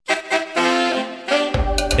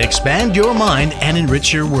Expand your mind and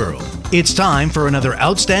enrich your world. It's time for another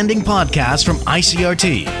outstanding podcast from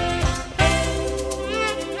ICRT.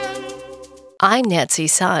 I'm Nancy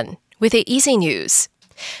Sun with the Easy News.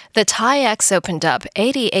 The TAIEX opened up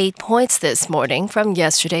 88 points this morning from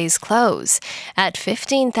yesterday's close at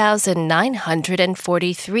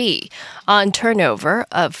 15,943 on turnover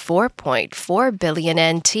of 4.4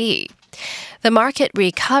 billion NT. The market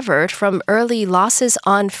recovered from early losses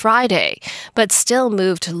on Friday, but still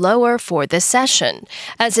moved lower for the session,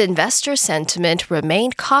 as investor sentiment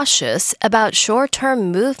remained cautious about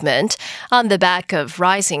short-term movement on the back of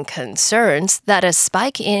rising concerns that a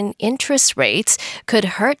spike in interest rates could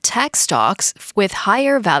hurt tech stocks with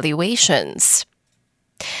higher valuations.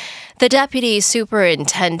 The Deputy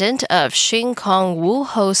Superintendent of Shin Kong Wu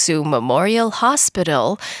Hosu Memorial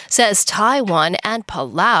Hospital says Taiwan and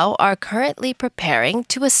Palau are currently preparing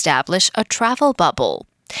to establish a travel bubble.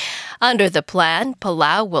 Under the plan,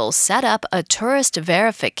 Palau will set up a tourist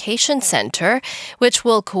verification center, which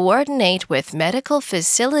will coordinate with medical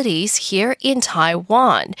facilities here in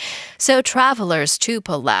Taiwan, so travelers to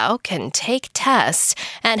Palau can take tests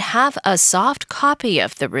and have a soft copy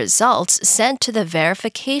of the results sent to the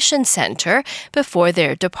verification center before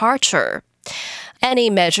their departure. Any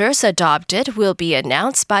measures adopted will be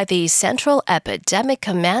announced by the Central Epidemic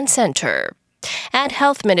Command Center. And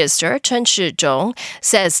Health Minister Chen Shizhong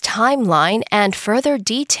says timeline and further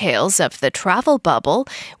details of the travel bubble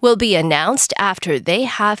will be announced after they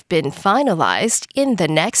have been finalized in the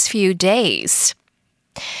next few days.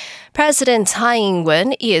 President Tsai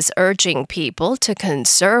Ing-wen is urging people to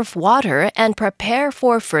conserve water and prepare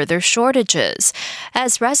for further shortages,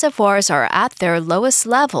 as reservoirs are at their lowest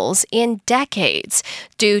levels in decades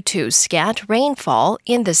due to scant rainfall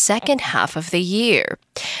in the second half of the year.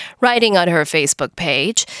 Writing on her Facebook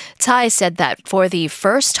page, Tsai said that for the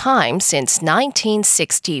first time since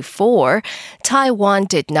 1964, Taiwan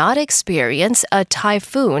did not experience a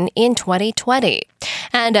typhoon in 2020.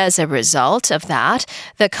 And as a result of that,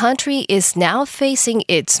 the country is now facing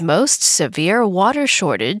its most severe water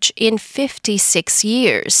shortage in 56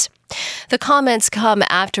 years. The comments come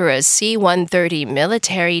after a C-130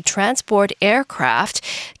 military transport aircraft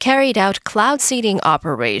carried out cloud seeding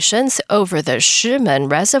operations over the Shimen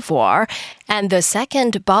Reservoir and the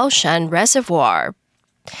second Baoshan Reservoir.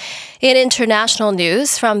 In international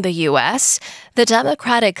news from the U.S., the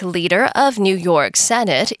Democratic leader of New York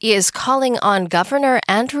Senate is calling on Governor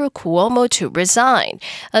Andrew Cuomo to resign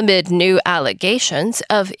amid new allegations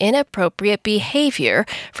of inappropriate behavior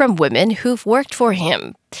from women who've worked for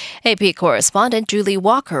him. AP correspondent Julie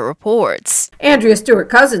Walker reports. Andrea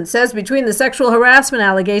Stewart-Cousins says between the sexual harassment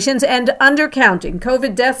allegations and undercounting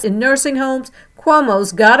COVID deaths in nursing homes,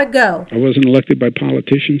 Cuomo's gotta go. I wasn't elected by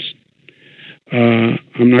politicians.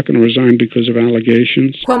 I'm not going to resign because of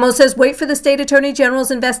allegations. Cuomo says wait for the state attorney general's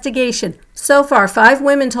investigation. So far, 5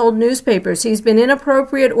 women told newspapers he's been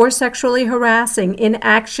inappropriate or sexually harassing in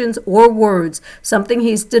actions or words, something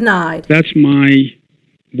he's denied. That's my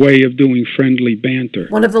way of doing friendly banter.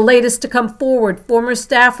 One of the latest to come forward, former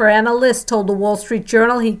staffer Anna List told the Wall Street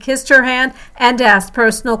Journal he kissed her hand and asked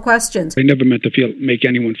personal questions. I never meant to make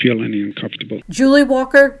anyone feel any uncomfortable. Julie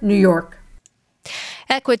Walker, New York.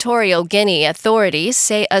 Equatorial Guinea authorities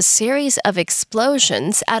say a series of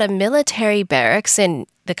explosions at a military barracks in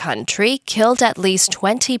the country killed at least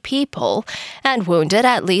 20 people and wounded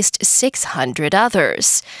at least 600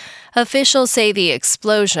 others. Officials say the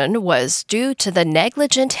explosion was due to the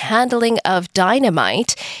negligent handling of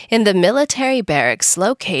dynamite in the military barracks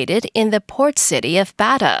located in the port city of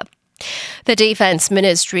Bata. The Defense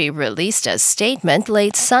Ministry released a statement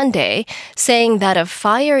late Sunday saying that a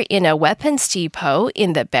fire in a weapons depot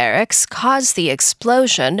in the barracks caused the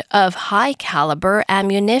explosion of high-caliber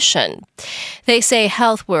ammunition. They say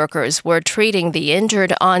health workers were treating the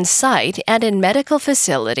injured on site and in medical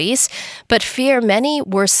facilities, but fear many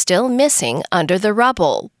were still missing under the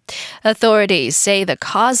rubble. Authorities say the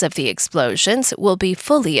cause of the explosions will be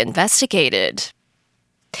fully investigated.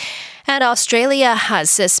 And Australia has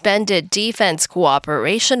suspended defense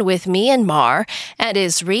cooperation with Myanmar and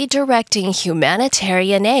is redirecting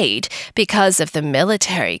humanitarian aid because of the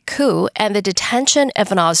military coup and the detention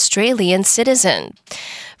of an Australian citizen.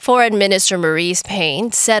 Foreign Minister Marise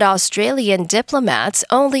Payne said Australian diplomats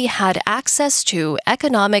only had access to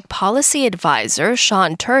economic policy advisor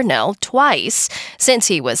Sean Turnell twice since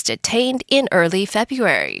he was detained in early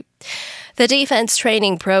February. The defense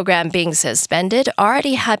training program being suspended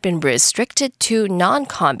already had been restricted to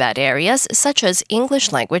non-combat areas such as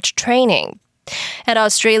English language training. And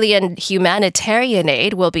Australian humanitarian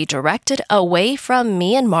aid will be directed away from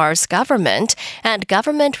Myanmar's government and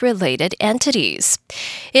government-related entities.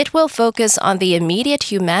 It will focus on the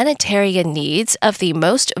immediate humanitarian needs of the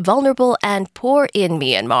most vulnerable and poor in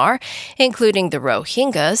Myanmar, including the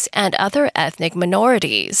Rohingyas and other ethnic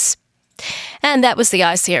minorities. And that was the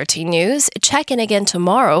ICRT News. Check in again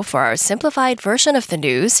tomorrow for our simplified version of the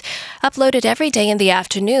news, uploaded every day in the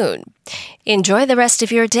afternoon. Enjoy the rest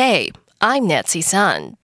of your day. I'm Nancy Sun.